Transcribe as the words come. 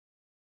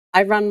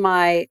I run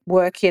my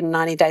work in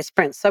 90-day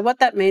sprints. So what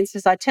that means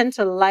is I tend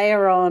to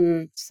layer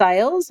on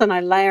sales and I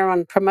layer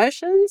on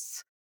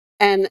promotions.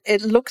 And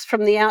it looks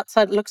from the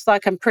outside, it looks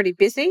like I'm pretty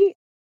busy.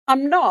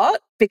 I'm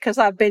not, because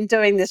I've been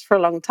doing this for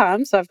a long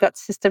time. So I've got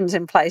systems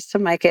in place to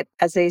make it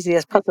as easy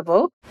as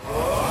possible.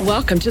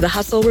 Welcome to the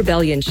Hustle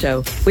Rebellion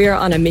Show. We are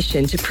on a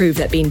mission to prove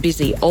that being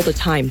busy all the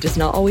time does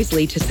not always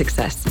lead to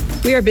success.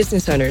 We are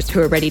business owners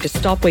who are ready to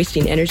stop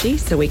wasting energy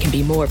so we can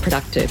be more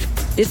productive.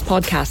 This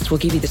podcast will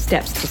give you the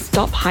steps to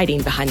stop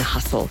hiding behind the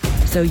hustle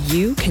so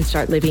you can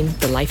start living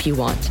the life you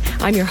want.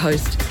 I'm your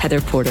host,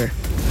 Heather Porter.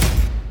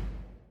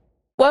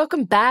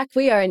 Welcome back.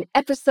 We are in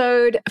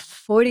episode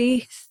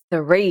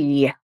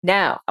 43.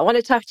 Now, I want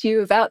to talk to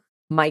you about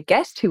my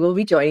guest who will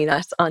be joining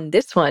us on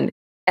this one.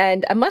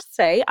 And I must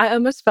say, I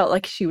almost felt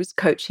like she was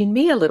coaching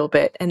me a little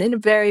bit, and in a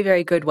very,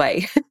 very good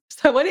way.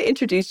 So I want to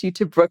introduce you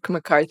to Brook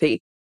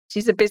McCarthy.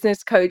 She's a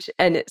business coach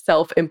and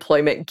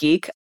self-employment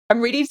geek.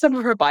 I'm reading some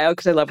of her bio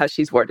because I love how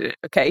she's worded it.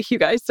 Okay, you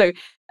guys. So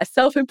a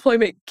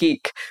self-employment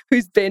geek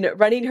who's been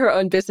running her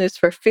own business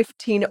for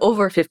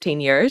over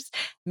 15 years,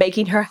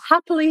 making her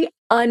happily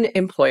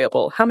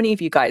unemployable. How many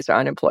of you guys are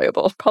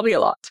unemployable? Probably a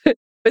lot.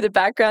 With a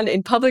background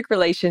in public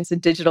relations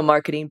and digital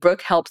marketing,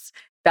 Brook helps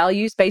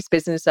values-based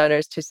business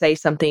owners to say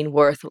something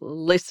worth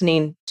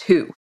listening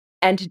to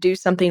and to do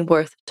something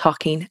worth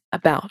talking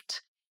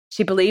about.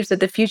 She believes that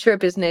the future of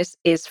business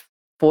is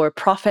for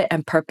profit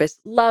and purpose,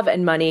 love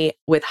and money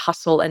with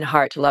hustle and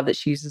heart. Love that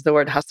she uses the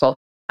word hustle.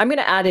 I'm going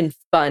to add in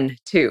fun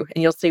too,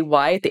 and you'll see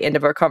why at the end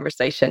of our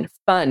conversation.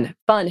 Fun,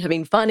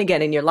 having fun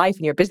again in your life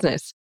and your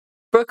business.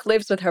 Brook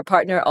lives with her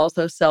partner,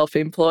 also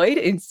self-employed,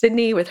 in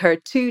Sydney with her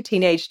 2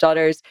 teenage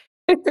daughters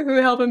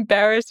who help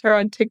embarrass her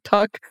on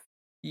TikTok.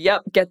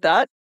 Yep, get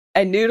that.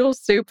 And noodle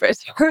soup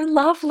is her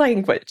love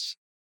language.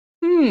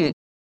 Let's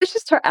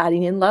just start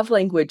adding in love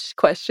language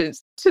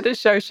questions to the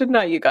show, shouldn't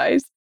I, you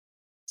guys?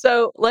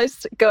 So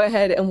let's go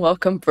ahead and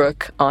welcome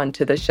Brook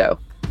onto the show.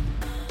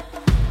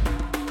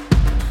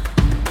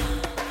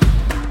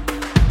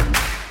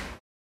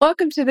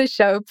 Welcome to the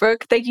show,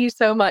 Brook. Thank you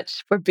so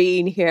much for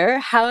being here.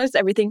 How is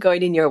everything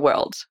going in your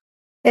world?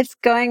 It's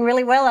going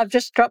really well. I've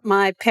just dropped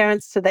my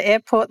parents to the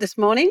airport this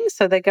morning.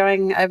 So they're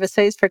going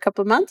overseas for a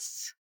couple of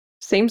months.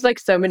 Seems like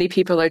so many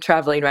people are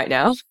traveling right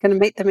now. Going to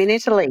meet them in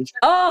Italy.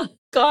 Oh,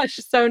 gosh,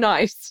 so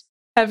nice.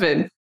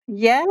 Heaven.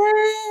 Yeah.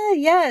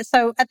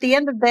 So at the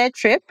end of their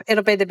trip,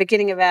 it'll be the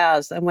beginning of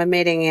ours, and we're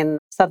meeting in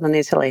southern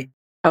Italy.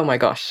 Oh my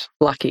gosh,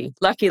 lucky.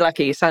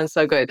 Sounds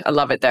so good. I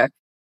love it there.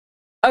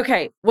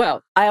 Okay,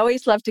 well, I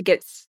always love to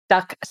get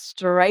stuck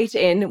straight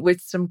in with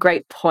some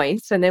great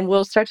points, and then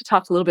we'll start to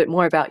talk a little bit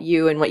more about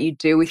you and what you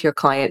do with your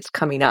clients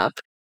coming up.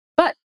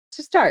 But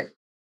to start,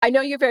 I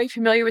know you're very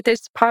familiar with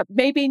this,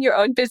 maybe in your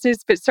own business,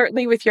 but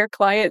certainly with your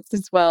clients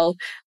as well,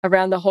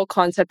 around the whole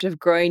concept of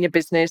growing a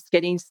business,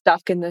 getting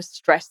stuck in the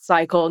stress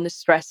cycle and the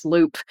stress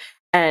loop,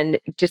 and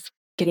just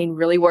getting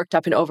really worked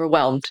up and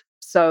overwhelmed.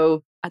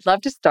 So I'd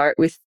love to start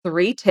with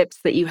 3 tips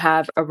that you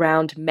have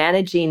around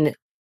managing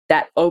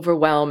that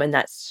overwhelm and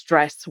that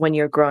stress when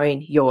you're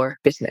growing your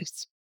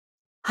business.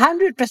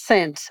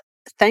 100%.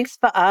 Thanks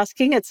for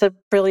asking. It's a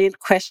brilliant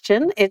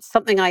question. It's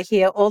something I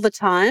hear all the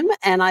time.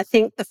 And I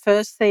think the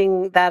first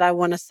thing that I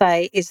want to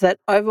say is that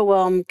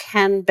overwhelm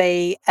can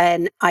be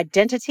an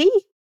identity.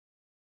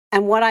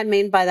 And what I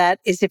mean by that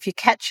is if you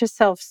catch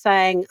yourself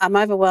saying, I'm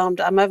overwhelmed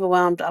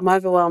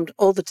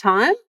all the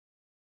time,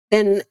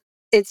 then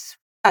it's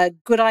a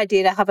good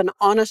idea to have an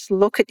honest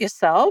look at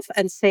yourself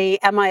and see,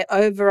 am I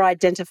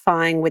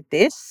over-identifying with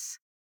this?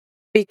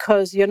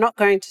 Because you're not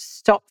going to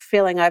stop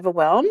feeling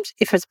overwhelmed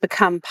if it's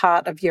become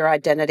part of your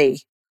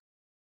identity.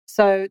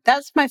 So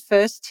that's my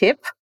first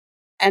tip,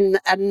 and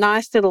a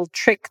nice little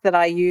trick that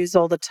I use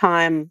all the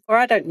time, or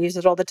I don't use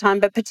it all the time,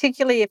 but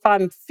particularly if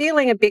I'm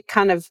feeling a bit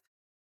kind of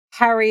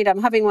harried,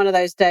 I'm having one of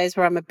those days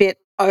where I'm a bit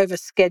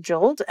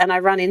overscheduled and I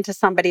run into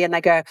somebody and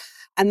they go,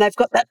 and they've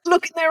got that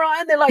look in their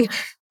eye and they're like,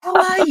 how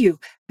are you?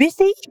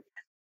 Busy?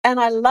 And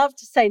I love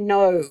to say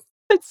no.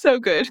 That's so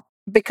good.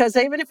 Because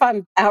even if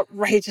I'm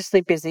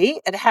outrageously busy,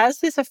 it has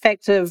this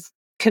effect of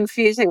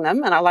confusing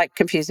them. And I like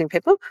confusing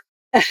people.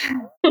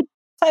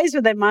 Plays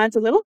with their minds a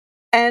little.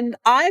 And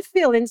I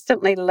feel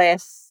instantly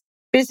less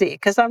busy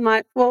because I'm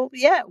like, well,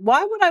 yeah,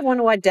 why would I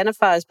want to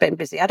identify as being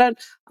busy? I'm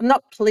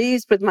not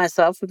pleased with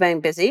myself for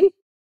being busy.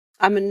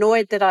 I'm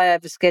annoyed that I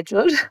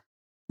overscheduled.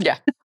 Yeah.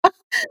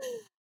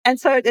 And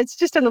so it's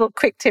just a little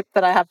quick tip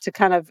that I have to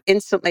kind of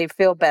instantly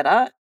feel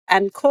better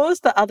and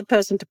cause the other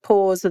person to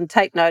pause and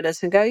take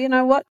notice and go, you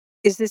know what?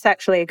 Is this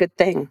actually a good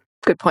thing?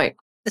 Good point.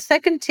 The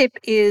second tip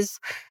is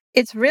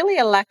it's really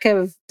a lack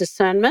of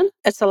discernment.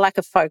 It's a lack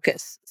of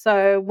focus.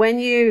 So when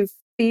you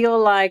feel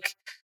like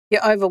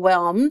you're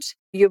overwhelmed,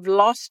 you've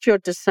lost your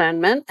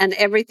discernment and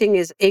everything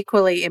is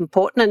equally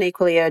important and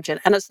equally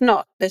urgent. And it's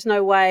not. There's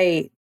no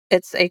way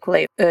it's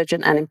equally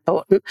urgent and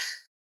important.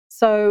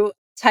 So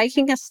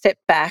taking a step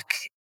back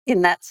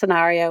in that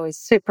scenario is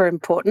super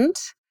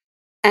important.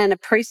 And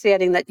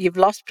appreciating that you've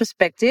lost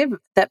perspective,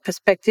 that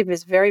perspective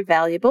is very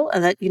valuable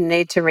and that you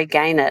need to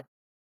regain it.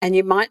 And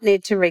you might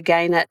need to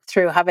regain it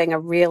through having a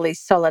really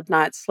solid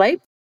night's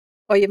sleep,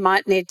 or you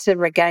might need to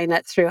regain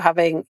it through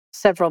having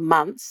several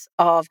months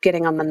of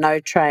getting on the no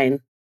train.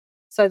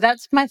 So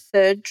that's my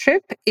third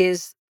trip,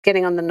 is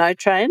getting on the no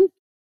train.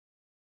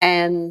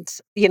 And,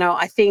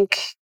 I think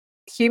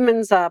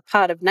humans are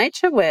part of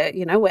nature.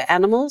 We're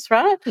animals,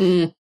 right?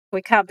 Mm.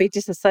 We can't be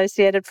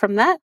disassociated from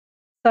that.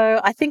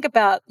 So I think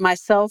about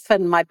myself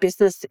and my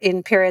business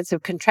in periods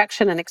of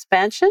contraction and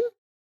expansion.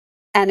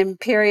 And in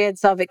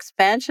periods of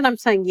expansion, I'm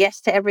saying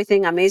yes to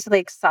everything. I'm easily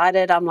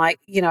excited. I'm like,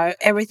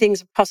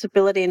 everything's a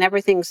possibility and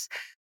everything's,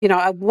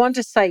 I want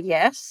to say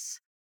yes.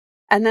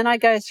 And then I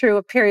go through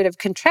a period of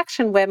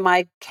contraction where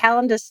my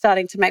calendar's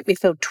starting to make me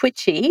feel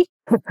twitchy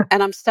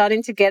and I'm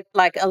starting to get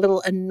like a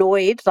little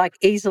annoyed, like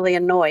easily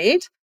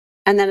annoyed.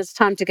 And then it's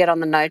time to get on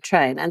the no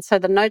train. And so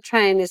the no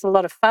train is a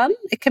lot of fun.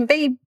 It can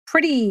be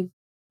pretty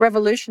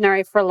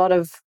revolutionary for a lot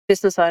of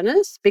business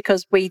owners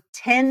because we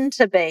tend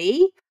to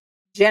be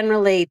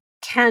generally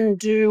can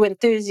do,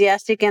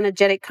 enthusiastic,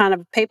 energetic kind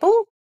of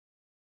people.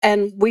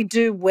 And we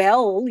do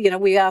well,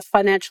 we are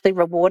financially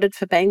rewarded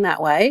for being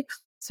that way.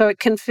 So it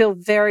can feel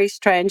very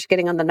strange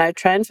getting on the no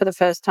train for the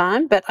first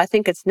time, but I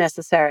think it's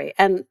necessary.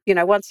 And,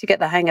 once you get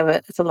the hang of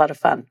it, it's a lot of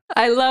fun.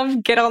 I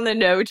love get on the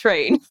no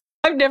train.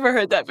 I've never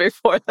heard that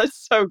before.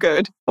 That's so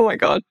good. Oh my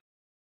God.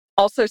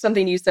 Also,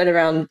 something you said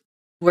around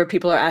where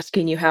people are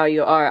asking you how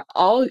you are.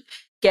 I'll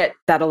get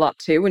that a lot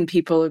too when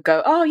people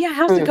go, "Oh, yeah,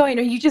 how's it Mm. going?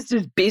 Are you just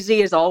as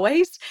busy as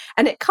always?"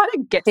 And it kind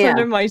of gets Yeah.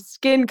 under my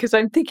skin because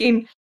I'm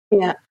thinking,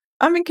 Yeah.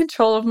 I'm in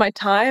control of my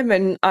time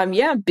and I'm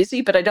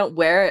busy, but I don't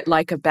wear it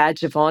like a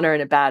badge of honor in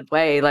a bad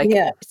way. Like,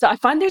 Yeah. so I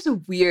find there's a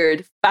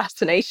weird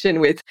fascination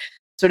with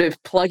sort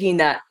of plugging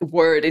that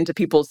word into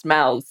people's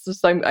mouths.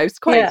 So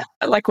Yeah.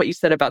 I like what you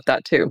said about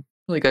that too.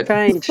 Really good.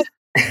 Strange.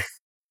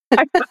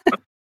 I,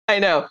 I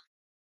know.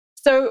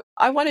 So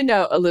I want to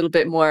know a little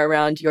bit more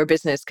around your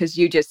business because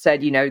you just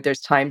said,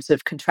 there's times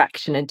of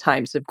contraction and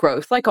times of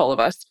growth, like all of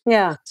us.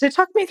 Yeah. So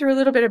talk me through a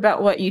little bit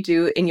about what you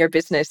do in your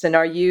business and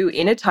are you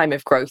in a time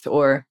of growth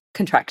or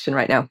contraction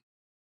right now?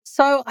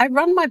 So I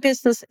run my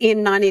business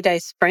in 90-day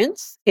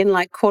sprints, in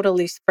like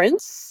quarterly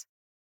sprints.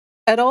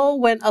 It all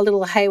went a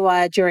little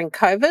haywire during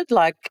COVID,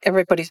 like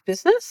everybody's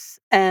business.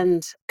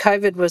 And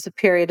COVID was a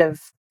period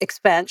of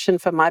expansion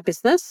for my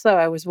business. So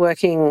I was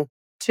working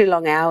too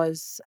long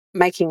hours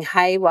making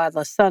hay while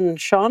the sun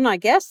shone, I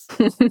guess.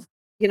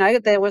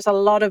 There was a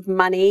lot of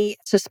money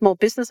to small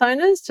business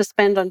owners to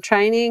spend on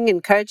training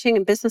and coaching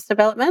and business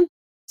development.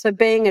 So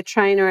being a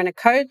trainer and a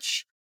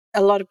coach,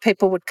 a lot of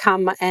people would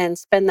come and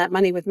spend that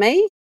money with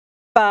me.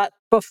 But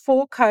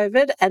before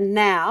COVID and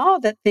now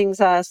that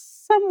things are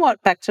somewhat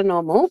back to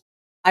normal,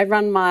 I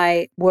run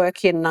my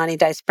work in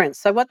 90-day sprints.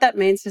 So what that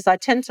means is I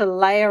tend to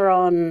layer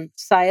on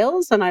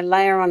sales and I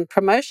layer on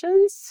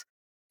promotions.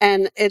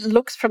 And it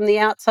looks from the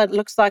outside, it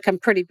looks like I'm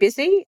pretty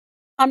busy.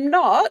 I'm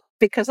not,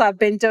 because I've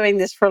been doing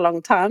this for a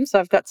long time. So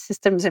I've got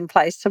systems in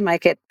place to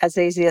make it as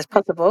easy as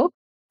possible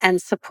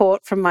and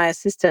support from my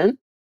assistant.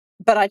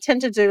 But I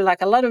tend to do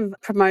like a lot of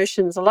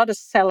promotions, a lot of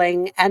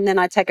selling, and then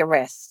I take a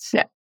rest.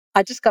 Yeah.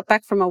 I just got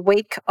back from a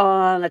week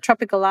on a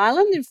tropical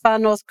island in far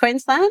north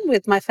Queensland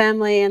with my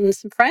family and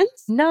some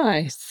friends.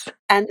 Nice.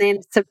 And then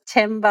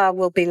September,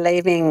 we'll be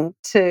leaving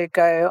to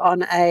go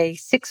on a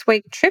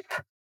 6-week trip.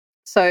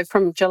 So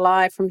from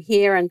July, from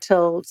here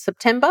until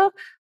September,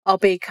 I'll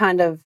be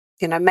kind of,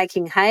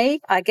 making hay,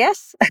 I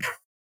guess,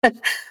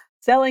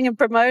 selling and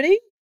promoting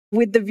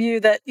with the view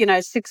that,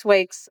 6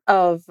 weeks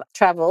of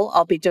travel,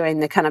 I'll be doing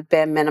the kind of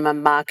bare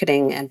minimum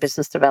marketing and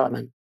business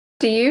development.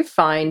 Do you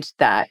find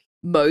that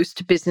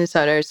most business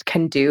owners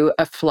can do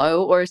a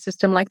flow or a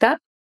system like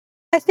that?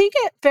 I think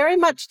it very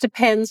much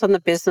depends on the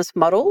business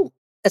model.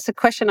 It's a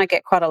question I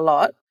get quite a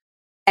lot.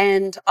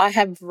 And I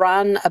have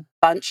run a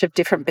bunch of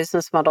different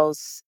business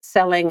models,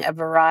 selling a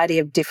variety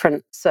of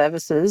different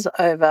services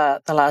over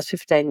the last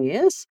 15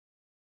 years.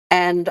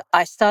 And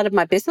I started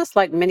my business,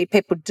 like many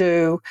people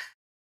do,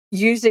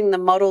 using the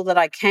model that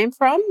I came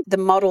from, the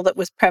model that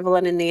was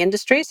prevalent in the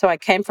industry. So I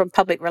came from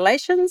public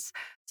relations.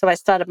 So I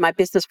started my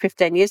business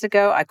 15 years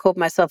ago. I called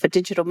myself a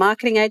digital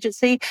marketing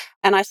agency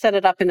and I set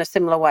it up in a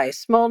similar way.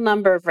 Small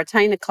number of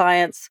retainer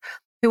clients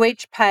who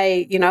each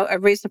pay, a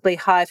reasonably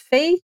high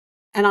fee.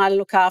 And I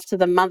look after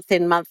them month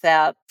in, month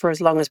out for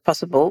as long as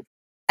possible.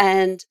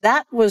 And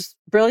that was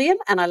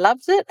brilliant. And I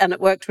loved it. And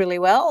it worked really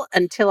well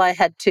until I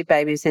had 2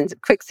 babies in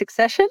quick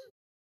succession.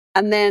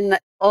 And then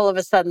all of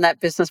a sudden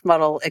that business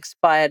model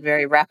expired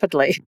very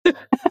rapidly.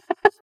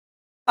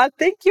 I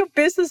think your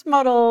business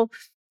model,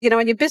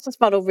 and your business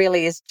model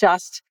really is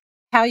just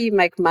how you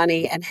make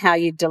money and how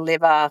you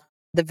deliver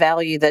the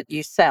value that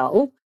you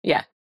sell.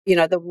 Yeah.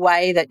 The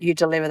way that you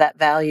deliver that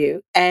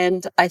value.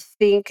 And I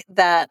think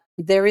that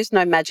there is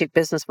no magic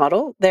business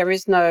model. There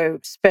is no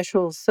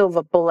special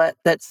silver bullet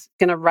that's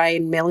going to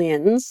rain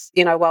millions,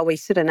 while we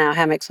sit in our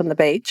hammocks on the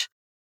beach.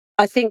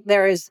 I think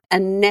there is a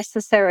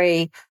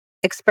necessary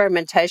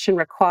experimentation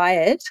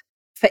required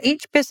for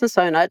each business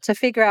owner to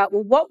figure out,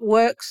 well, what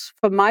works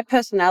for my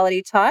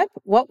personality type,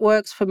 what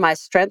works for my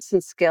strengths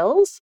and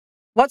skills,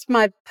 what's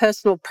my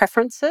personal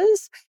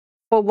preferences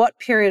for what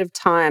period of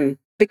time?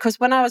 Because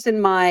when I was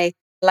in my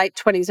late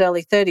 20s,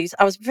 early 30s,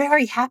 I was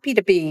very happy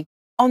to be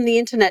on the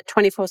internet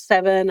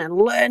 24/7 and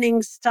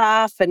learning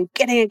stuff and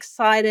getting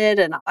excited.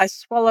 And I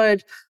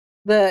swallowed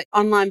the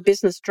online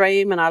business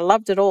dream and I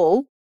loved it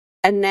all.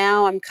 And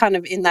now I'm kind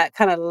of in that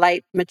kind of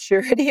late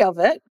maturity of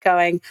it,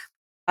 going,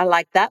 I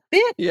like that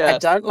bit. I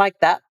Yes. don't like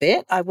that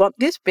bit. I want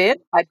this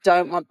bit. I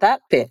don't want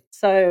that bit.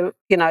 So,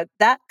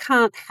 that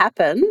can't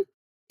happen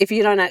if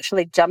you don't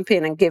actually jump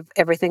in and give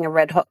everything a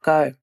red hot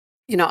go.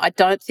 I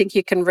don't think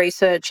you can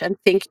research and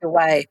think your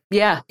way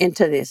Yeah.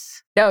 into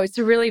this. No, it's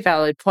a really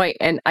valid point.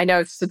 And I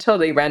know it's a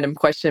totally random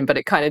question, but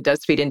it kind of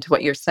does feed into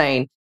what you're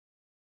saying.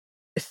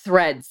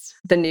 Threads,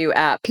 the new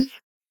app.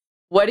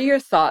 What are your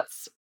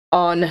thoughts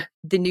on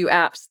the new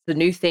apps, the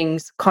new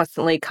things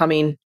constantly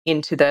coming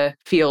into the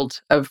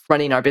field of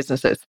running our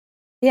businesses?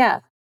 Yeah.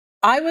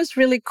 I was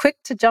really quick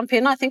to jump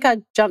in. I think I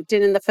jumped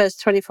in the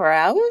first 24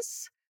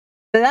 hours,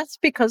 but that's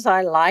because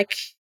I like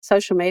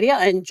social media.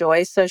 I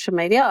enjoy social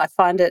media. I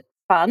find it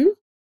fun.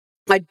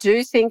 I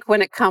do think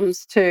when it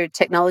comes to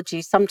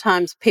technology,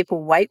 sometimes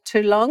people wait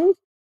too long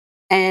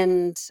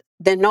and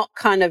they're not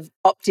kind of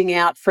opting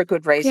out for a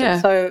good reason.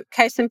 Yeah. So,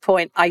 case in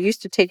point, I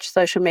used to teach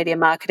social media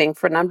marketing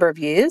for a number of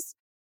years,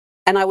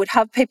 and I would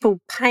have people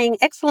paying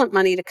excellent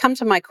money to come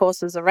to my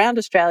courses around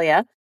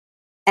Australia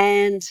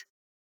and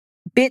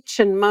bitch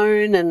and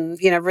moan and,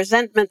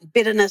 resentment,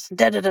 bitterness,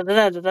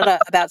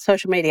 about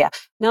social media.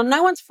 Now,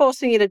 no one's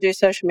forcing you to do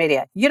social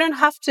media. You don't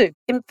have to.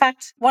 In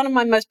fact, one of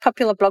my most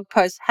popular blog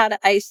posts, How to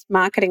Ace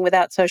Marketing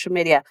Without Social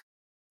Media.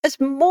 It's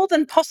more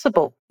than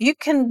possible. You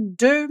can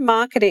do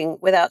marketing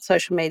without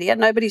social media.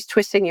 Nobody's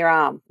twisting your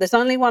arm. There's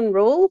only one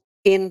rule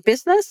in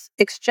business: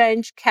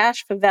 exchange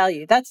cash for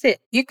value. That's it.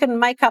 You can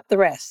make up the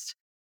rest.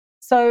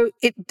 So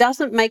it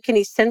doesn't make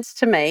any sense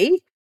to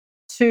me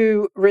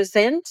to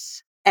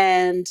resent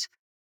and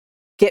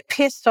get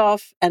pissed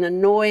off and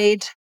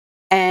annoyed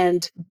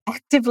and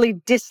actively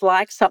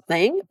dislike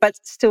something, but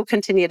still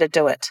continue to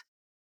do it.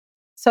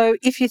 So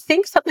if you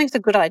think something's a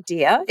good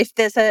idea, if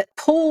there's a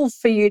pull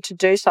for you to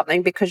do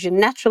something because you're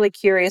naturally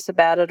curious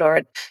about it,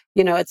 or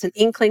it's an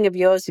inkling of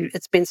yours,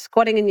 it's been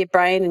squatting in your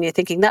brain and you're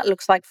thinking that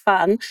looks like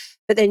fun,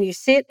 but then you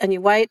sit and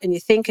you wait and you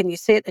think and you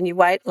sit and you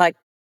wait, like,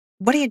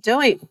 what are you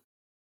doing?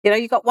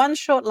 You've got one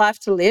short life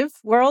to live.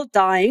 We're all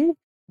dying.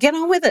 Get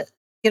on with it.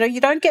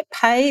 You don't get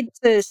paid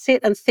to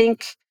sit and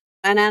think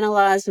and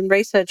analyze and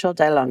research all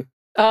day long.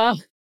 Oh,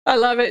 I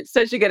love it.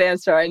 Such a good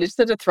answer. I just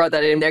had to throw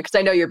that in there because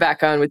I know your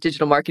background with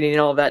digital marketing and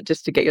all of that,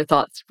 just to get your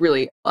thoughts.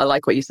 Really, I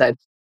like what you said.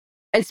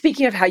 And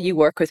speaking of how you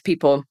work with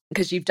people,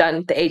 because you've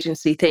done the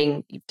agency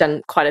thing, you've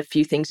done quite a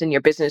few things in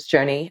your business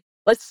journey.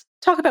 Let's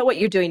talk about what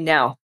you're doing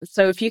now.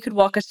 So if you could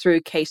walk us through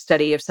a case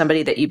study of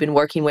somebody that you've been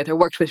working with or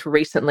worked with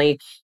recently,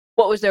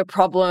 what was their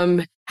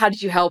problem? How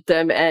did you help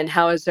them? And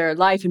how is their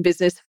life and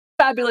business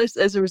fabulous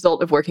as a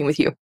result of working with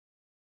you?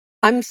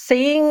 I'm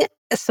seeing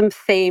some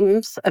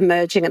themes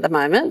emerging at the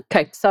moment.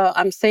 Okay. So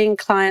I'm seeing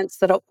clients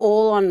that are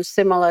all on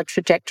similar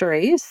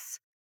trajectories.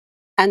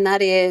 And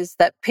that is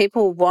that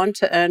people want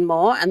to earn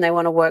more and they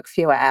want to work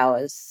fewer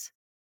hours.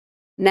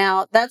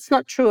 Now, that's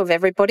not true of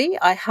everybody.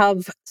 I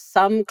have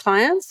some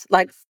clients,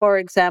 like, for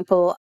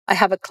example, I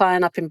have a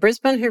client up in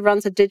Brisbane who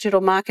runs a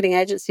digital marketing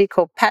agency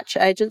called Patch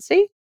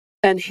Agency.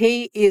 And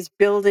he is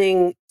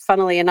building,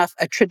 funnily enough,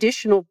 a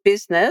traditional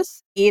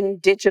business in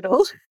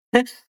digital.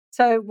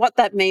 So what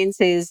that means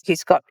is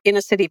he's got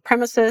inner city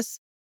premises.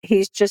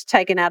 He's just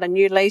taken out a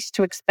new lease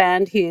to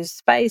expand his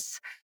space.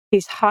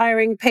 He's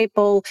hiring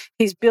people.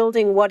 He's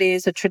building what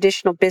is a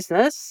traditional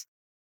business.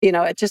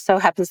 It just so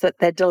happens that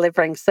they're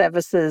delivering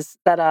services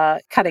that are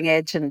cutting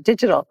edge and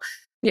digital.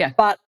 Yeah.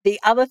 But the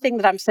other thing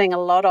that I'm seeing a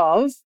lot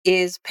of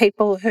is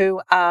people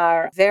who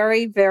are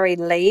very, very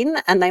lean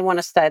and they want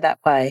to stay that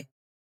way.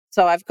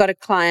 So I've got a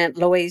client,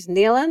 Louise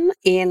Nealon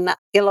in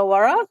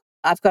Illawarra.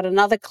 I've got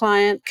another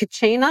client,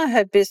 Kachina.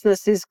 Her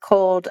business is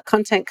called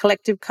Content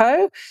Collective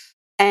Co.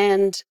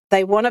 And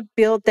they want to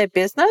build their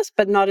business,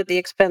 but not at the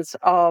expense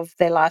of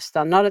their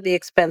lifestyle, not at the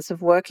expense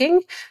of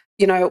working,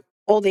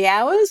 all the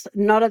hours,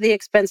 not at the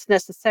expense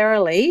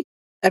necessarily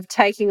of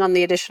taking on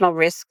the additional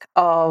risk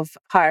of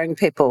hiring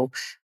people.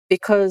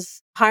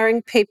 Because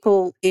hiring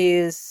people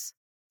is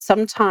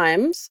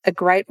sometimes a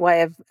great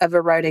way of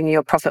eroding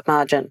your profit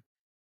margin.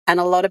 And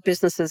a lot of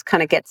businesses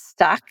kind of get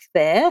stuck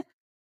there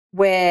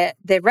where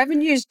their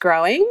revenue is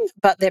growing,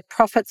 but their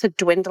profits are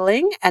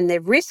dwindling and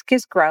their risk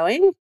is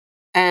growing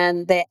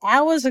and their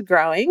hours are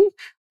growing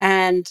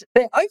and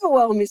their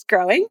overwhelm is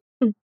growing,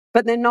 Mm.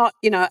 but they're not,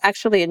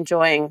 actually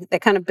enjoying. They're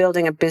kind of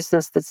building a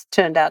business that's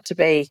turned out to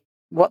be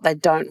what they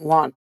don't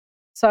want.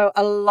 So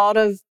a lot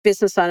of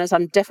business owners,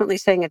 I'm definitely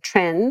seeing a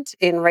trend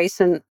in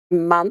recent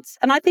months.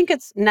 And I think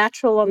it's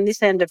natural on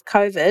this end of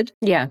COVID.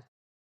 Yeah.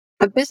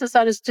 A business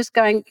owners just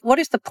going, what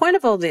is the point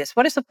of all this?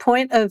 What is the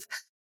point of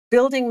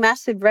building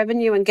massive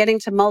revenue and getting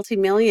to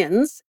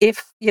multi-millions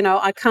if,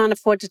 I can't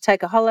afford to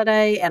take a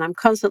holiday and I'm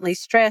constantly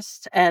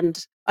stressed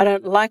and I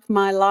don't like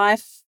my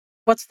life?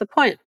 What's the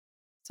point?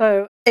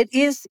 So it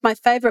is my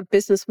favorite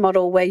business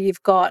model where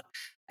you've got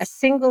a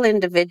single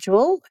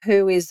individual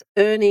who is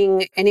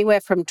earning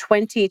anywhere from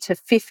 20 to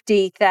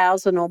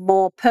 50,000 or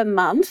more per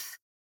month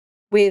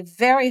with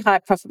very high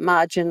profit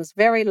margins,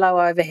 very low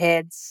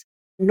overheads.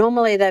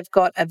 Normally they've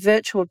got a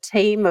virtual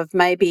team of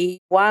maybe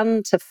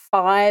 1 to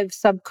 5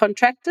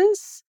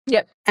 subcontractors.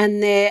 Yep.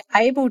 And they're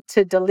able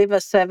to deliver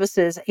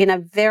services in a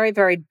very,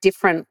 very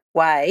different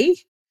way.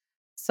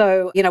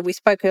 So, we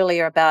spoke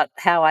earlier about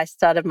how I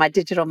started my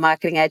digital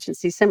marketing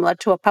agency, similar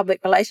to a public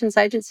relations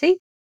agency.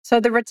 So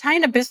the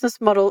retainer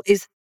business model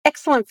is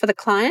excellent for the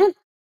client,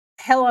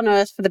 hell on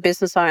earth for the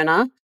business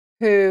owner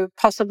who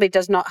possibly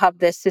does not have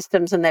their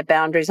systems and their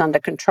boundaries under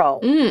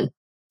control.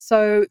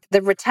 So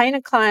the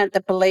retainer client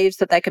that believes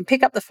that they can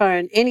pick up the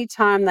phone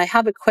anytime they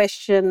have a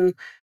question,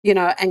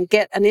 and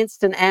get an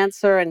instant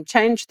answer and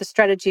change the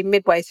strategy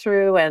midway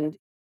through and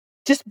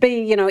just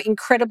be,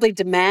 incredibly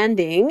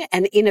demanding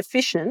and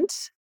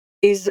inefficient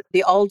is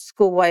the old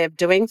school way of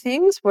doing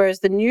things. Whereas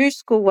the new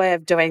school way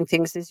of doing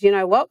things is,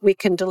 we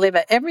can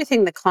deliver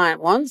everything the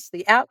client wants,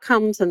 the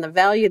outcomes and the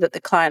value that the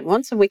client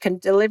wants, and we can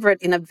deliver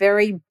it in a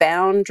very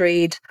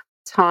boundaried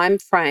time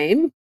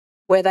frame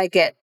where they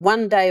get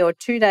 1 day or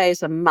 2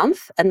 days a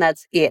month and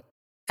that's it.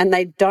 And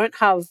they don't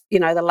have,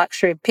 the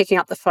luxury of picking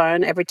up the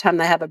phone every time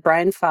they have a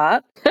brain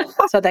fart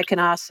so they can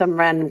ask some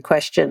random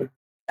question.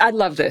 I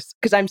love this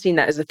because I'm seeing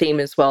that as a theme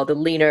as well, the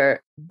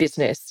leaner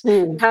business.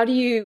 How do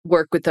you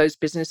work with those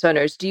business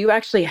owners? Do you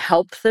actually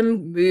help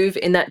them move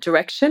in that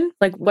direction?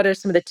 Like, what are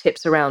some of the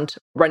tips around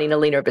running a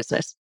leaner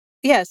business?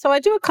 Yeah, so I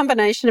do a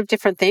combination of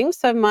different things.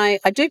 So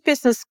I do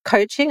business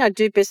coaching, I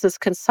do business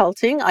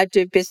consulting, I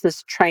do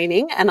business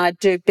training, and I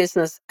do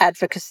business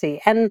advocacy.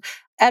 And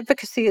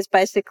advocacy is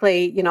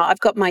basically,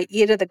 I've got my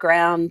ear to the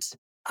ground.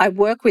 I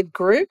work with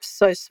groups,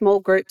 so small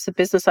groups of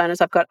business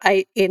owners. I've got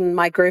 8 in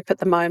my group at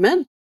the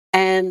moment.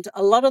 And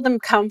a lot of them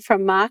come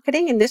from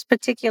marketing in this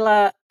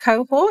particular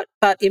cohort,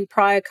 but in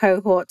prior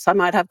cohorts, I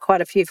might have quite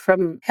a few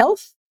from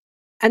health.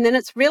 And then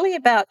it's really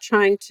about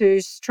trying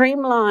to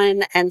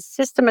streamline and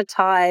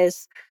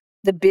systematize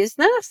the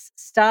business,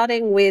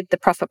 starting with the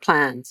profit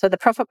plan. So the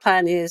profit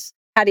plan is,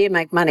 how do you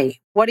make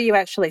money? What are you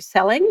actually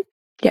selling?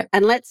 Yeah.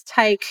 And let's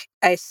take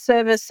a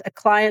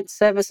client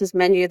services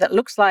menu that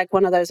looks like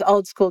one of those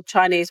old school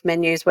Chinese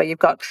menus where you've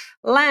got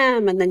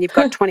lamb and then you've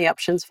got 20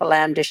 options for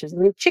lamb dishes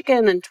and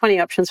chicken and 20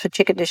 options for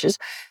chicken dishes.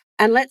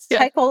 And let's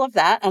take all of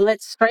that and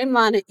let's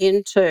streamline it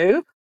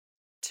into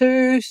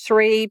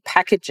 2-3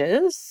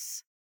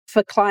 packages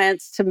for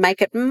clients to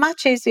make it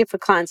much easier for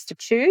clients to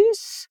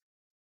choose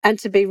and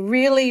to be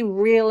really,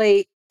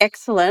 really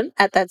excellent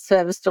at that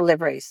service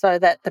delivery so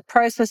that the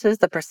processes,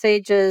 the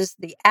procedures,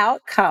 the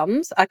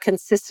outcomes are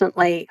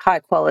consistently high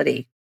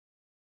quality.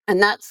 And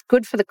that's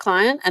good for the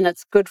client and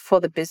it's good for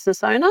the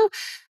business owner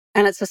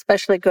and it's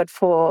especially good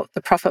for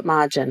the profit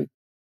margin.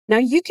 Now,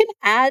 you can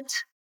add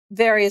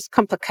various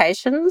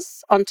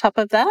complications on top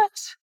of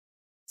that.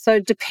 So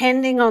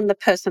depending on the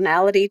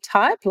personality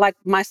type, like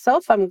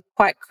myself, I'm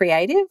quite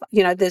creative.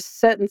 There's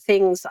certain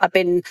things I've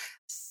been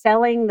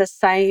selling the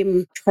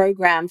same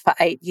program for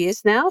 8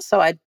 years now. So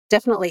I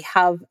definitely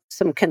have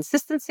some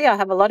consistency. I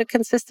have a lot of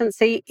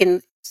consistency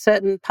in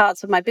certain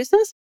parts of my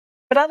business.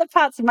 But other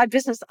parts of my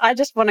business, I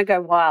just want to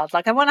go wild.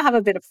 Like I want to have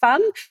a bit of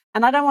fun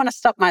and I don't want to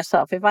stop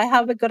myself. If I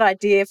have a good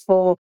idea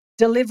for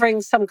delivering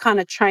some kind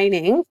of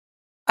training,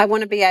 I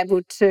want to be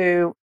able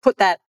to put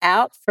that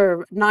out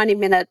for a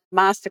 90-minute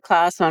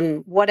masterclass on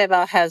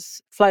whatever has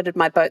floated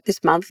my boat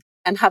this month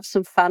and have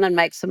some fun and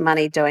make some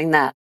money doing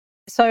that.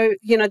 So,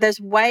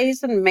 there's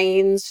ways and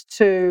means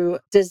to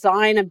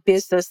design a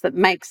business that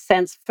makes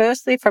sense,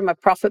 firstly, from a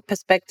profit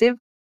perspective.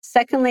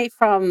 Secondly,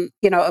 from,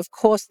 of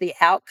course, the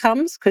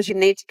outcomes, because you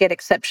need to get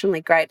exceptionally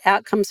great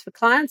outcomes for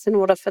clients in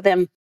order for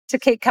them to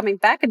keep coming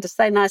back and to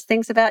say nice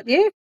things about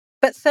you.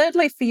 But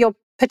thirdly, for your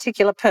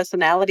particular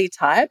personality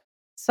type,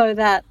 so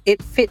that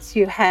it fits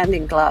you hand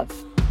in glove.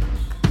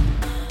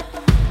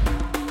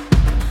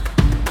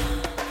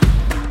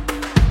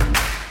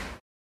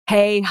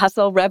 Hey,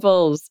 Hustle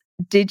Rebels.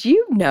 Did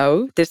you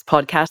know this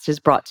podcast is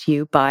brought to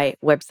you by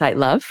Website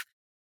Love?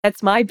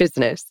 That's my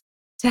business.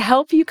 To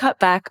help you cut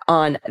back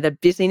on the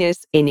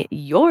busyness in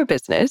your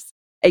business,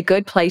 a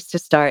good place to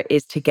start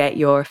is to get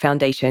your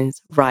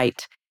foundations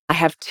right. I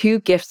have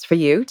 2 gifts for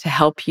you to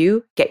help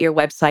you get your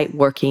website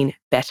working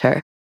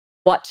better.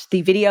 Watch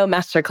the video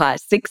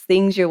masterclass, 6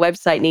 things your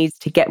website needs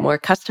to get more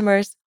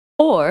customers,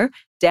 or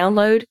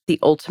download the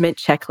ultimate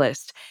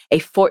checklist, a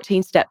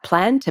 14-step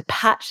plan to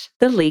patch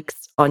the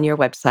leaks on your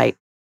website.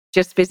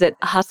 Just visit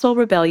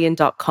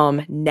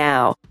hustlerebellion.com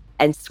now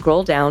and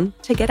scroll down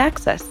to get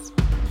access.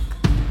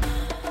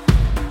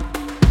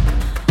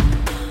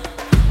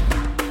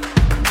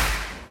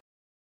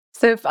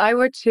 So if I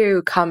were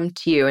to come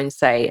to you and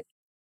say,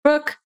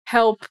 Brooke,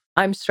 help,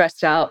 I'm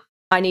stressed out,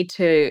 I need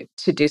to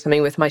do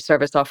something with my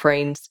service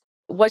offerings.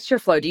 What's your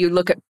flow? Do you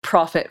look at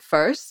profit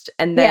first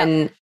and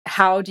then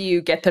how do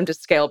you get them to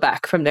scale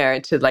back from there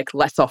into like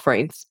less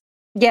offerings?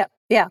 Yeah.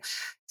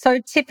 So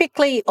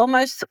typically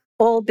almost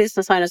all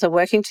business owners are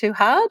working too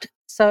hard.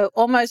 So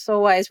almost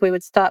always we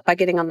would start by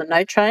getting on the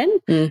no train.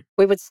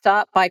 We would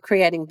start by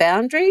creating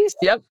boundaries.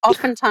 Yep.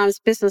 Oftentimes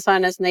business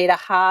owners need a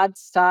hard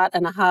start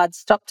and a hard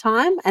stop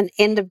time, an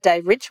end of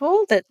day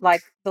ritual that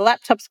like the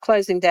laptop's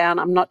closing down,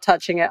 I'm not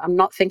touching it, I'm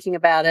not thinking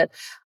about it.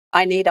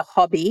 I need a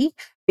hobby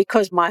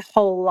because my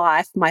whole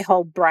life, my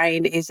whole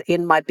brain is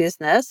in my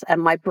business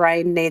and my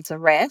brain needs a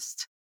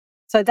rest.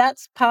 So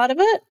that's part of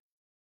it.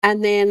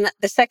 And then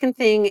the second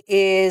thing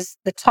is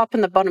the top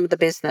and the bottom of the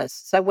business.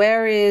 So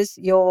where is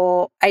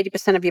your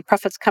 80% of your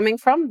profits coming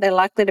from? They're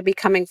likely to be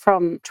coming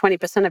from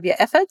 20% of your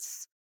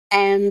efforts.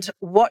 And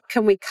what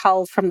can we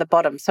cull from the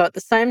bottom? So at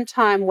the same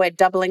time, we're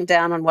doubling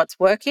down on what's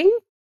working.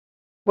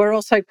 We're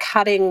also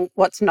cutting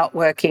what's not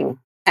working.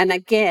 And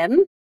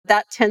again,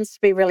 that tends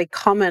to be really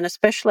common,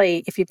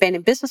 especially if you've been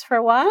in business for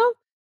a while.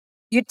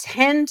 You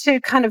tend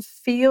to kind of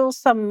feel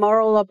some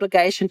moral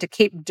obligation to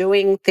keep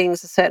doing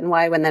things a certain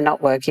way when they're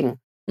not working.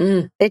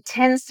 There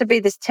tends to be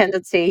this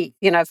tendency,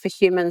 for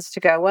humans to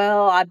go,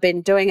 well, I've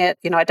been doing it,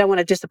 I don't want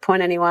to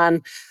disappoint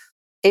anyone.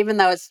 Even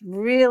though it's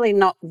really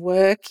not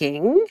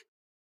working,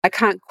 I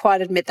can't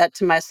quite admit that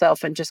to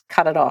myself and just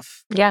cut it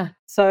off. Yeah.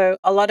 So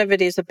a lot of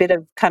it is a bit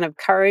of kind of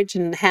courage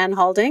and hand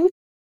holding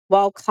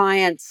while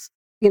clients,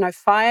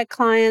 fire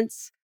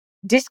clients,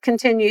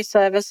 discontinue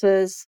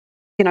services,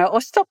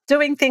 or stop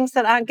doing things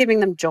that aren't giving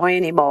them joy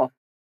anymore.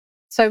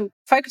 So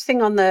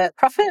focusing on the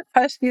profit,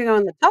 focusing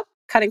on the top,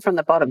 cutting from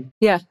the bottom.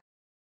 Yeah.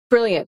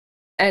 Brilliant.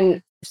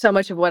 And so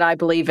much of what I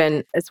believe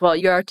in as well,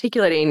 you're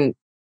articulating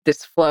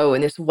this flow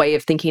and this way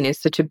of thinking is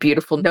such a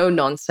beautiful, no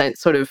nonsense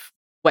sort of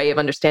way of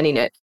understanding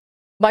it.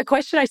 My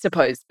question, I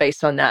suppose,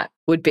 based on that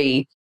would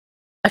be,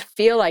 I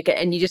feel like,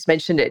 and you just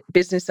mentioned it,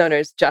 business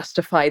owners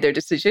justify their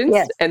decisions.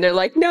 Yes. And they're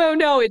like,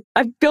 no,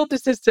 I've built the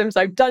systems.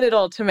 I've done it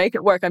all to make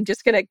it work. I'm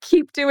just going to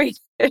keep doing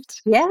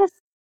it. Yes.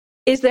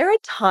 Is there a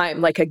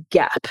time, like a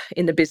gap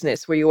in the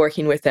business where you're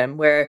working with them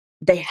where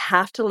they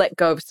have to let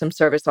go of some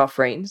service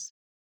offerings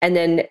and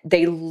then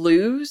they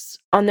lose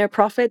on their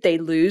profit, they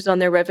lose on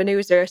their revenue?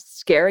 Is there a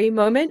scary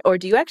moment? Or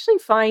do you actually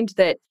find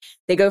that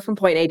they go from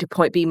point A to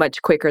point B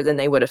much quicker than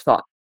they would have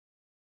thought?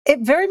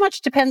 It very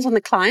much depends on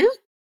the client.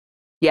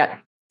 Yeah.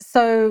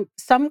 So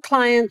some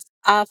clients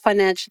are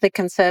financially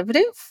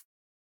conservative.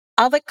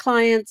 Other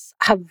clients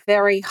have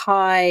very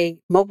high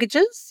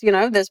mortgages.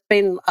 There's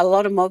been a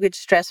lot of mortgage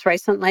stress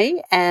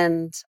recently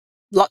and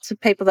lots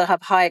of people that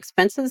have high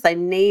expenses, they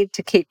need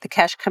to keep the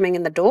cash coming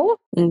in the door.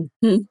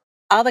 Mm-hmm.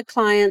 Other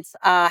clients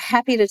are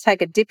happy to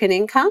take a dip in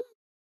income.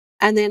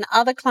 And then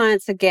other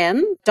clients,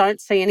 again,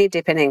 don't see any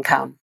dip in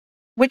income,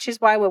 which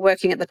is why we're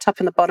working at the top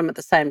and the bottom at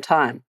the same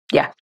time.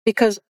 Yeah.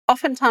 Because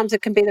oftentimes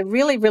it can be the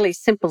really, really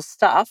simple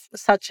stuff,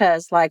 such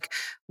as like,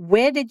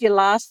 where did your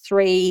last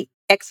 3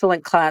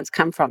 excellent clients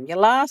come from? Your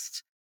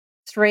last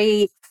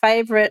 3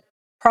 favorite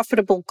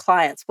profitable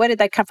clients, where did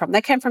they come from?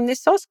 They came from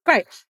this source?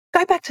 Great.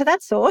 Go back to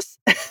that source,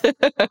 and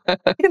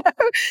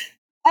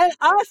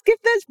ask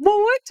if there's more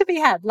work to be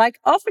had. Like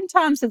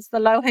oftentimes it's the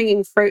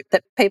low-hanging fruit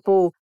that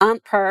people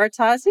aren't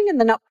prioritizing and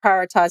they're not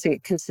prioritizing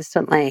it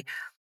consistently.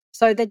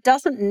 So there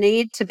doesn't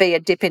need to be a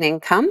dip in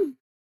income.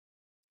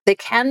 There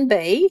can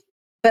be,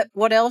 but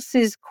what else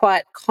is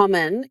quite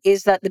common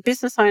is that the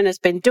business owner's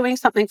been doing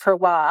something for a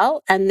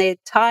while and they're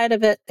tired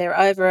of it, they're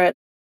over it,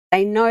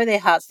 they know their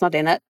heart's not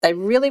in it, they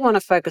really want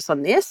to focus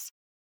on this,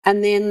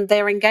 and then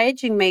they're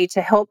engaging me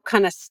to help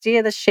kind of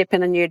steer the ship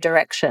in a new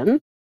direction.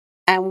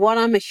 And what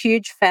I'm a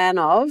huge fan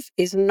of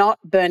is not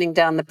burning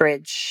down the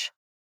bridge,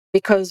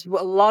 because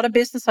a lot of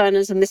business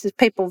owners, and this is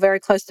people very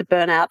close to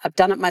burnout, I've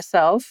done it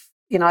myself.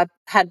 I've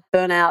had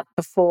burnout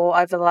before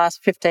over the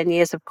last 15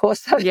 years, of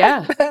course. I've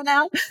had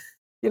burnout.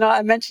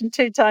 I mentioned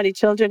 2 tiny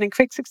children in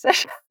quick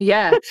succession.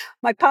 Yeah.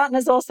 My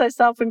partner's also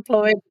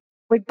self-employed.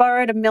 We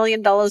borrowed $1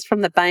 million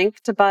from the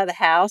bank to buy the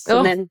house. Oh.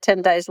 And then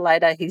 10 days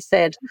later, he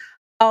said,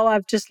 "Oh,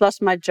 I've just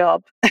lost my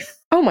job."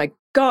 Oh my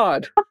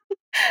God.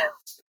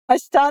 I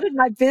started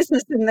my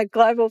business in the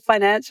global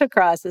financial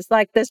crisis.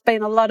 Like there's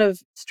been a lot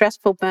of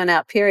stressful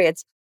burnout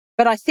periods.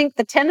 But I think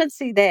the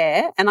tendency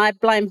there, and I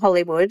blame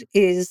Hollywood,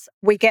 is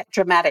we get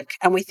dramatic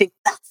and we think,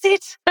 that's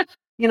it.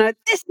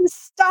 This is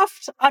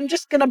stuffed. I'm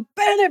just going to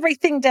burn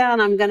everything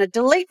down. I'm going to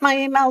delete my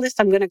email list.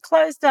 I'm going to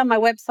close down my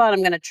website.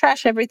 I'm going to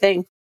trash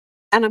everything.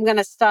 And I'm going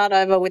to start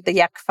over with the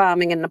yak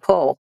farming in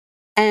Nepal.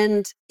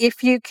 And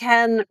if you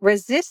can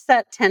resist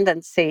that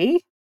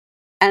tendency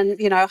and,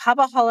 have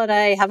a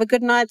holiday, have a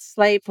good night's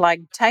sleep,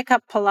 like take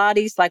up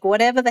Pilates, like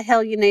whatever the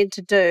hell you need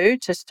to do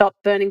to stop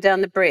burning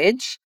down the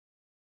bridge,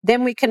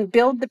 then we can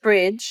build the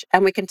bridge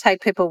and we can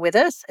take people with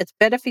us. It's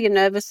better for your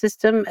nervous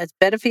system. It's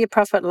better for your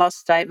profit and loss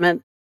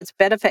statement. It's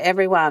better for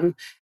everyone.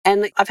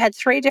 And I've had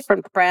 3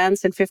 different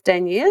brands in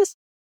 15 years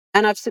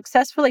and I've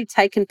successfully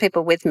taken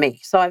people with me.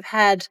 So I've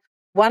had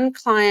one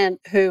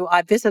client who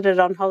I visited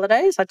on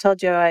holidays. I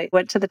told you I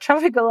went to the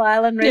tropical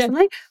island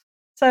recently. Yeah.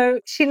 So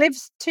she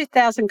lives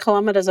 2,000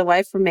 kilometres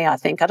away from me, I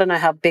think. I don't know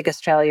how big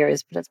Australia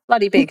is, but it's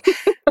bloody big.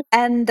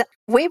 And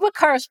we were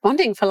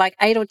corresponding for like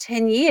 8 or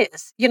 10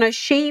 years.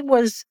 She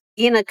was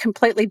in a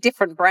completely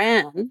different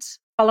brand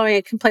following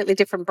a completely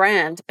different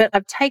brand, but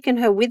I've taken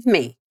her with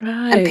me.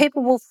 And Right.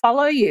 people will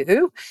follow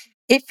you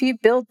if you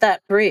build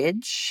that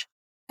bridge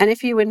and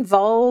if you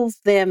involve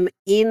them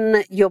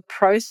in your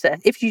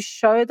process, if you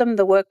show them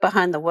the work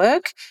behind the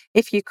work,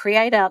 if you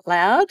create out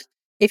loud,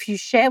 if you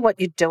share what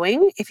you're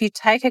doing, if you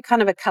take a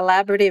kind of a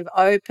collaborative,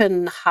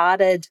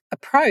 open-hearted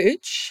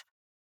approach,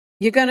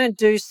 you're going to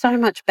do so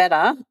much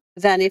better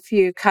than if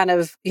you kind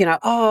of,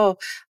 oh,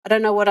 I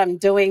don't know what I'm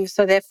doing,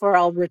 so therefore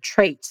I'll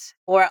retreat.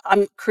 Or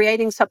I'm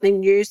creating something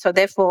new, so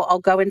therefore I'll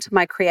go into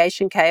my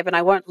creation cave and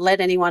I won't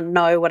let anyone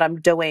know what I'm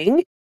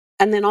doing.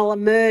 And then I'll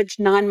emerge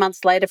 9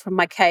 months later from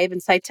my cave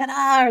and say,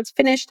 ta-da, it's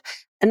finished.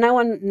 And no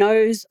one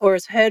knows or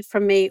has heard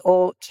from me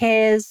or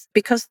cares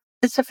because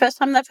it's the first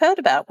time they've heard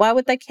about it. Why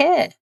would they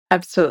care?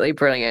 Absolutely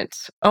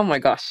brilliant. Oh my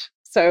gosh.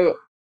 So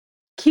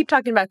keep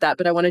talking about that,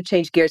 but I want to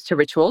change gears to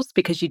rituals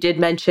because you did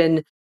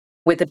mention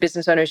with the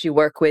business owners you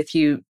work with,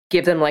 you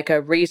give them like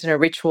a reason, a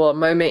ritual, a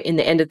moment in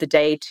the end of the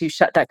day to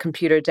shut that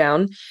computer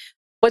down.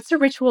 What's a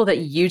ritual that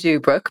you do,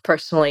 Brooke,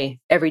 personally,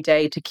 every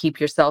day to keep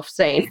yourself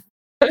sane?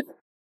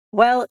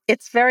 Well,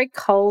 it's very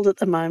cold at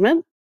the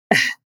moment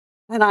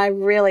and I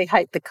really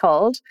hate the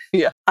cold.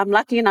 Yeah. I'm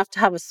lucky enough to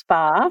have a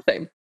spa.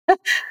 Same.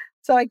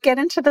 So I get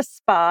into the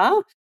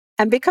spa,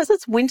 and because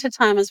it's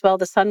wintertime as well,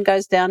 the sun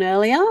goes down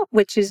earlier,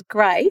 which is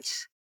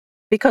great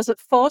because it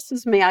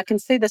forces me. I can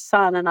see the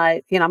sun, and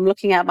I'm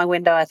looking out my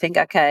window. I think,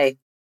 okay,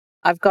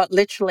 I've got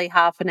literally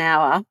half an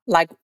hour,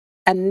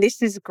 and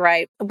this is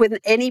great. With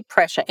any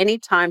pressure, any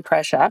time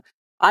pressure,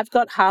 I've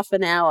got half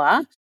an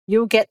hour.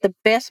 You'll get the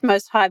best,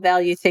 most high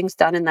value things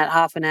done in that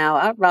half an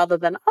hour rather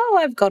than, oh,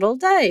 I've got all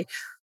day.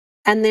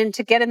 And then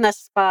to get in the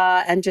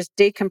spa and just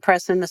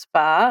decompress in the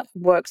spa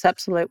works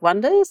absolute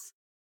wonders.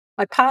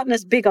 My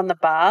partner's big on the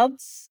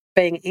baths,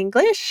 being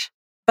English.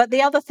 But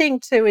the other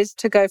thing too is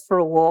to go for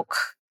a walk,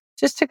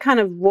 just to kind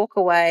of walk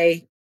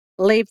away,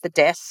 leave the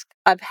desk.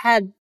 I've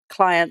had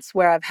clients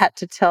where I've had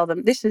to tell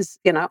them, this is,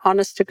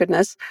 honest to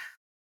goodness,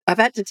 I've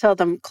had to tell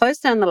them, close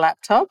down the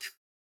laptop,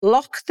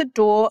 lock the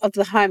door of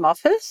the home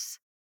office,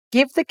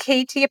 give the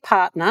key to your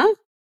partner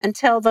and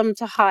tell them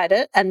to hide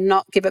it and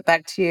not give it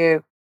back to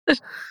you.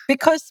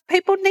 Because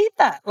people need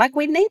that. Like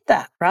we need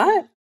that,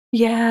 right?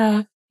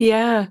 Yeah.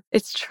 Yeah.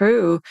 It's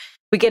true.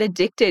 We get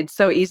addicted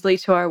so easily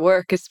to our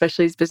work,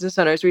 especially as business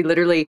owners. We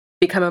literally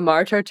become a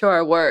martyr to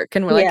our work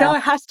and we're like, Yeah. no,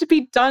 it has to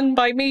be done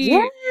by Yeah.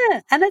 me.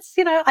 And it's,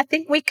 I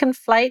think we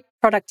conflate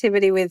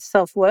productivity with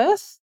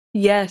self-worth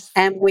Yes.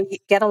 and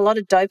we get a lot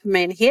of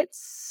dopamine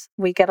hits.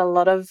 We get a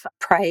lot of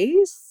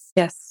praise.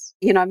 Yes.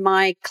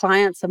 My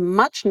clients are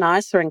much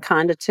nicer and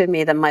kinder to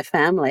me than my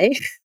family.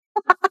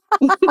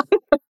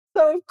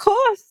 So of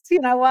course,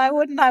 why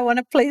wouldn't I want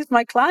to please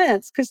my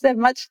clients? Because they're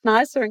much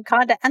nicer and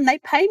kinder and they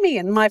pay me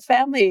and my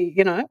family.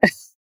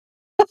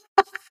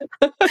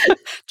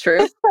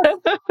 True.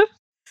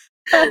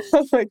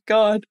 Oh my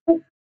God.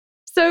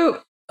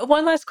 So,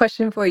 one last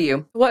question for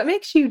you. What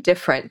makes you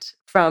different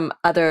from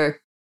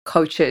other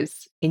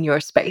coaches in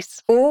your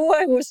space? Oh,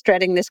 I was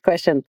dreading this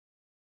question.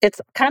 It's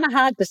kind of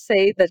hard to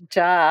see the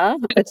jar,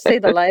 see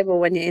the label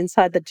when you're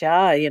inside the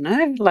jar,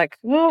 like,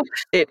 oh,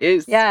 It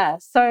is. yeah.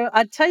 So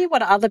I'd tell you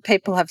what other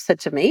people have said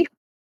to me.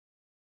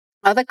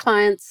 Other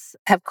clients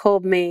have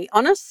called me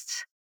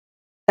honest.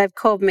 They've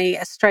called me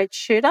a straight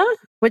shooter,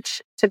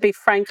 which, to be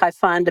frank, I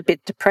find a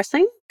bit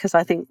depressing because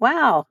I think,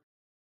 wow,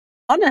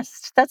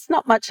 honest, that's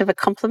not much of a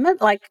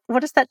compliment. Like,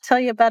 what does that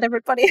tell you about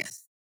everybody,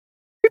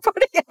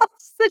 everybody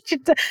else that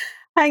you're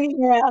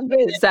hanging around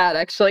with? Sad,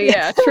 actually.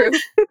 Yeah, true.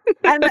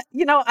 And,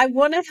 I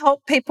want to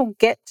help people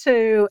get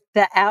to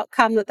the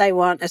outcome that they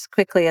want as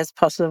quickly as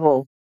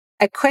possible.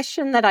 A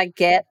question that I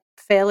get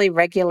fairly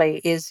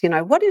regularly is,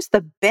 what is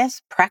the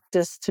best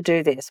practice to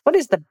do this? What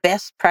is the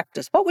best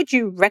practice? What would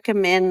you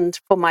recommend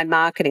for my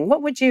marketing?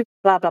 What would you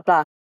blah, blah,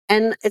 blah?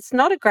 And it's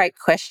not a great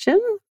question.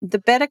 The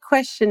better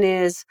question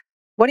is,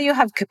 what do you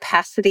have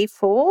capacity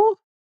for?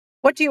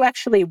 What do you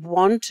actually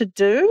want to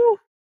do?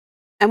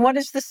 And what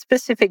is the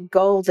specific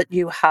goal that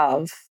you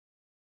have?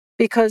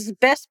 Because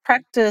best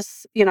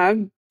practice,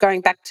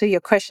 going back to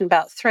your question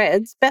about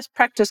threads, best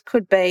practice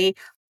could be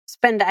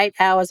spend 8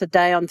 hours a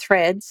day on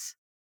threads,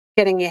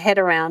 getting your head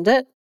around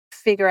it,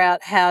 figure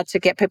out how to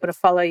get people to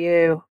follow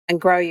you and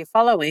grow your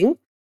following.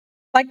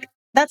 Like,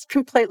 that's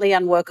completely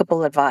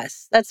unworkable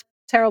advice. That's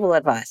terrible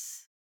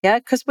advice. Yeah,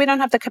 because we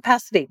don't have the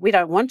capacity. We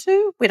don't want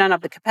to. We don't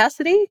have the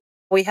capacity.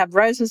 We have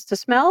roses to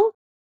smell.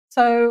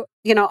 So,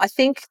 I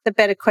think the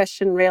better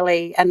question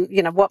really, and,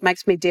 what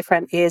makes me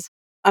different is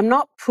I'm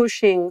not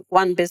pushing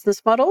one business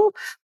model.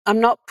 I'm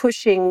not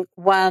pushing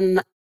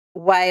one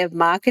way of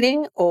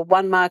marketing or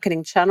one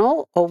marketing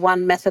channel or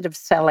one method of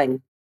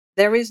selling.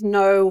 There is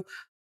no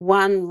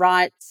one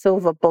right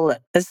silver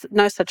bullet. There's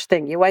no such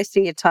thing. You're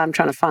wasting your time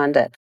trying to find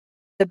it.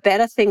 The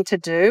better thing to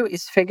do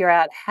is figure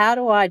out, how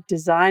do I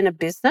design a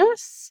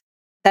business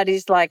that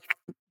is like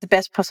the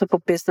best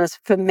possible business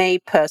for me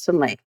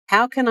personally?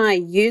 How can I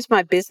use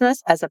my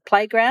business as a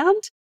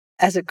playground,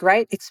 as a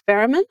great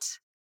experiment,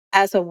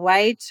 as a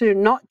way to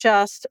not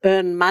just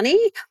earn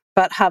money,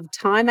 but have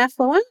time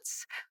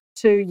affluence,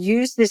 to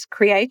use this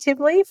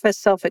creatively for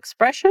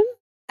self-expression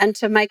and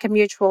to make a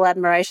mutual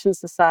admiration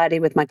society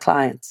with my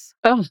clients.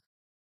 Oh,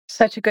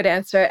 such a good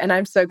answer. And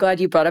I'm so glad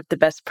you brought up the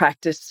best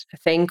practice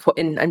thing.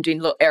 And I'm doing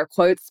little air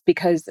quotes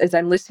because as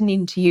I'm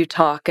listening to you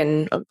talk,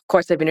 and of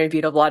course, I've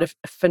interviewed a lot of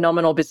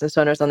phenomenal business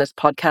owners on this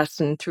podcast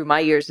and through my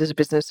years as a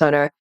business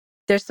owner,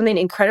 there's something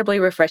incredibly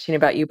refreshing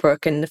about you,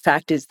 Brooke. And the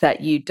fact is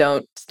that you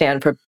don't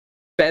stand for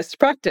best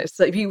practice.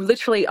 Like you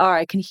literally are.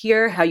 I can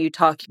hear how you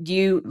talk.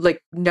 You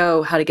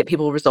know how to get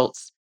people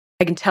results.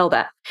 I can tell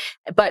that,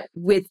 but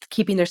with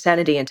keeping their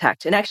sanity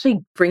intact and actually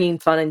bringing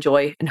fun and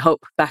joy and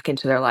hope back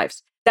into their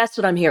lives. That's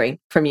what I'm hearing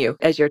from you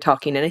as you're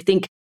talking. And I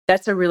think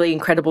that's a really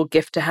incredible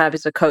gift to have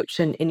as a coach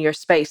in your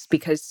space,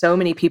 because so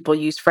many people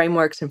use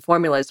frameworks and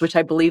formulas, which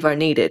I believe are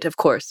needed, of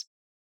course,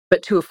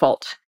 but to a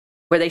fault,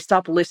 where they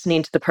stop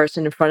listening to the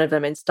person in front of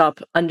them and stop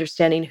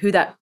understanding who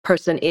that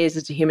person is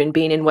as a human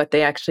being and what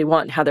they actually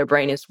want and how their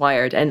brain is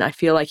wired. And I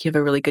feel like you have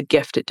a really good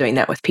gift at doing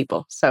that with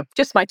people. So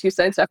just my 2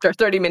 cents after a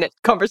 30-minute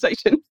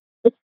conversation.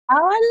 Oh,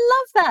 I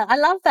love that. I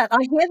love that. I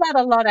hear that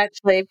a lot,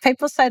 actually.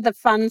 People say the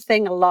fun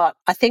thing a lot.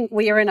 I think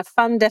we are in a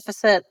fun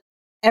deficit.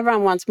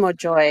 Everyone wants more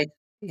joy,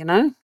 you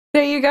know?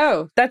 There you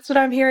go. That's what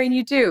I'm hearing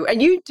you do.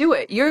 And you do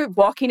it. You're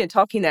walking and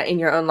talking that in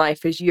your own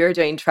life as you're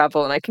doing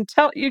travel. And I can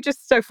tell you're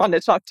just so fun to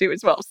talk to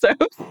as well. So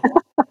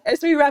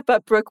as we wrap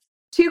up, Brooke,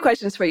 2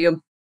 questions for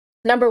you.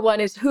 Number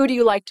 1 is, who do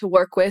you like to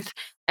work with?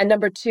 And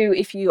number 2,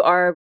 if you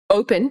are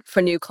open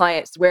for new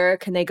clients, where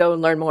can they go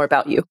and learn more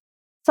about you?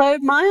 So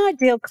my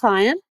ideal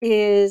client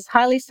is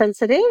highly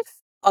sensitive,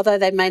 although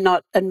they may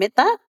not admit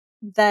that.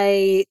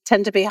 They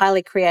tend to be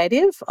highly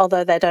creative,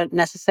 although they don't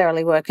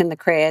necessarily work in the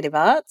creative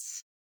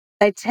arts.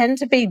 They tend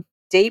to be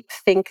deep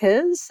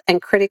thinkers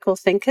and critical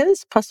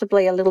thinkers,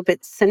 possibly a little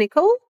bit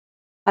cynical.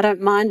 I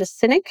don't mind a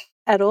cynic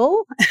at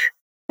all.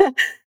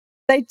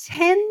 They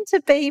tend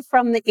to be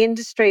from the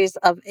industries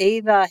of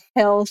either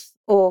health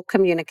or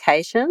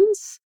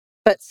communications,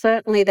 but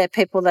certainly they're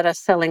people that are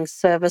selling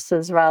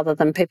services rather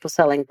than people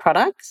selling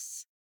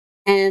products.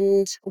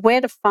 And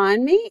where to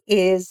find me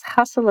is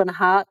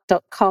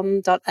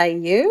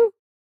hustleandheart.com.au.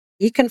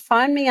 You can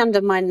find me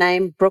under my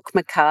name, Brook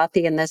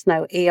McCarthy, and there's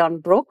no E on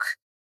Brook.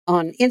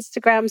 On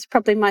Instagram's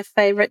probably my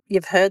favorite.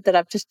 You've heard that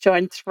I've just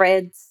joined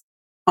Threads.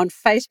 On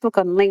Facebook,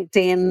 on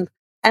LinkedIn.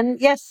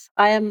 And yes,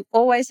 I am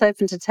always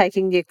open to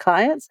taking new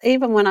clients,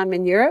 even when I'm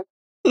in Europe.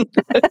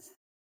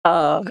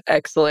 Oh,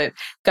 excellent.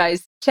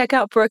 Guys, check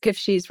out Brooke if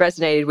she's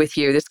resonated with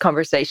you, this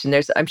conversation.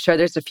 I'm sure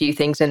there's a few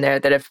things in there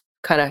that have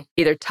kind of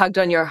either tugged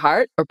on your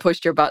heart or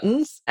pushed your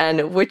buttons.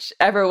 And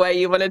whichever way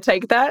you want to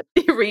take that,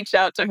 you reach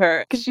out to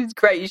her because she's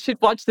great. You should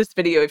watch this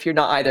video if you're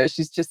not either.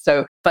 She's just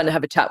so fun to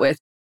have a chat with.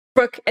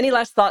 Brooke, any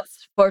last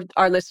thoughts for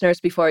our listeners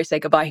before I say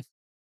goodbye?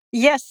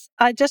 Yes,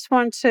 I just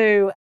want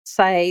to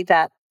say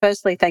that,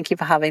 firstly, thank you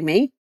for having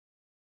me.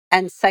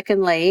 And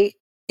secondly,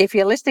 if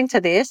you're listening to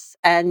this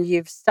and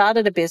you've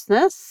started a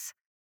business,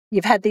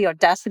 you've had the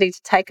audacity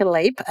to take a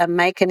leap and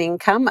make an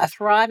income, a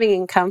thriving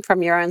income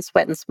from your own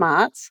sweat and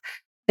smarts,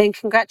 then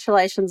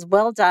congratulations,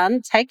 well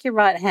done. Take your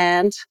right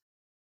hand,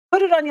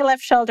 put it on your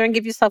left shoulder and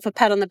give yourself a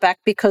pat on the back,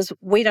 because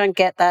we don't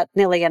get that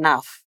nearly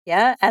enough.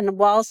 Yeah. And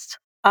whilst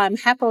I'm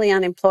happily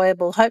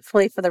unemployable,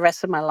 hopefully for the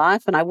rest of my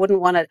life, and I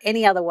wouldn't want it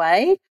any other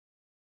way,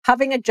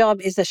 having a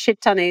job is a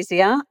shit ton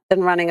easier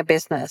than running a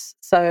business.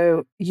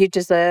 So you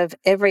deserve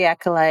every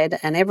accolade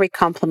and every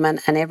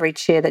compliment and every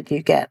cheer that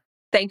you get.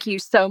 Thank you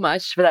so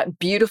much for that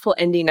beautiful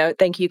ending note.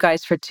 Thank you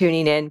guys for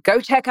tuning in. Go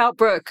check out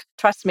Brooke.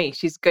 Trust me,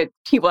 she's good.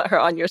 You want her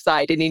on your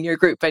side and in your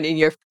group and in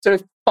your sort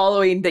of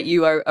following that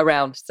you are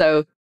around.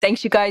 So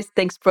thanks, you guys.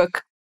 Thanks,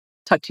 Brooke.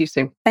 Talk to you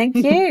soon. Thank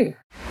you.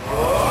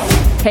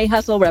 Hey,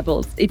 Hustle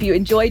Rebels. If you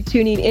enjoyed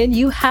tuning in,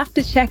 you have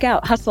to check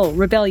out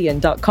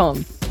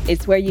hustlerebellion.com.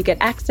 It's where you get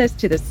access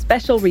to the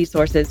special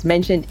resources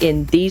mentioned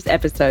in these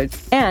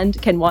episodes and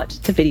can watch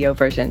the video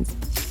versions.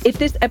 If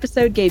this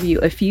episode gave you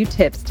a few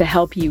tips to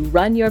help you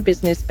run your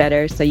business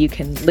better so you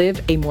can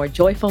live a more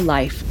joyful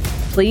life,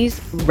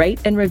 please rate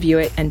and review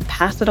it and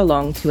pass it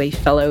along to a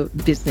fellow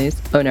business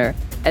owner.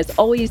 As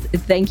always,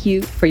 thank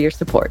you for your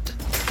support.